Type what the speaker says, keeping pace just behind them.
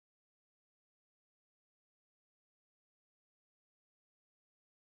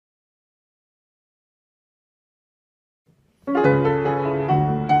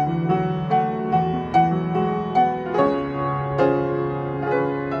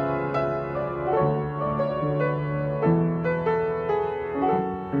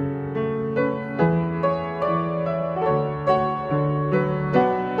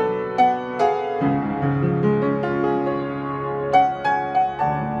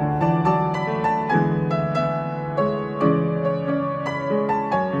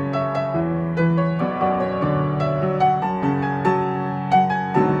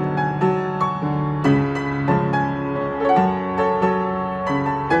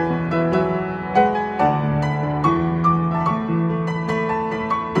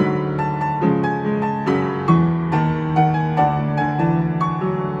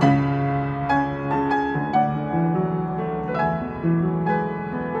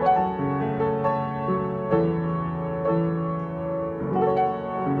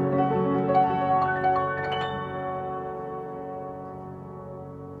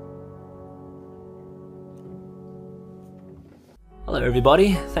Hello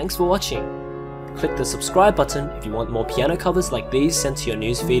everybody, thanks for watching. Click the subscribe button if you want more piano covers like these sent to your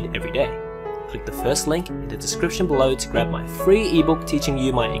newsfeed every day. Click the first link in the description below to grab my free ebook teaching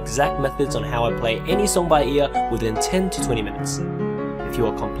you my exact methods on how I play any song by ear within 10 to 20 minutes. If you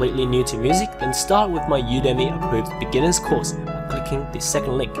are completely new to music, then start with my Udemy approved beginners course by clicking the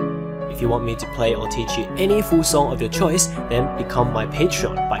second link. If you want me to play or teach you any full song of your choice, then become my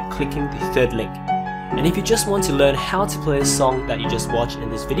Patreon by clicking the third link. And if you just want to learn how to play a song that you just watched in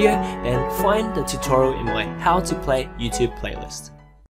this video, then find the tutorial in my How to Play YouTube playlist.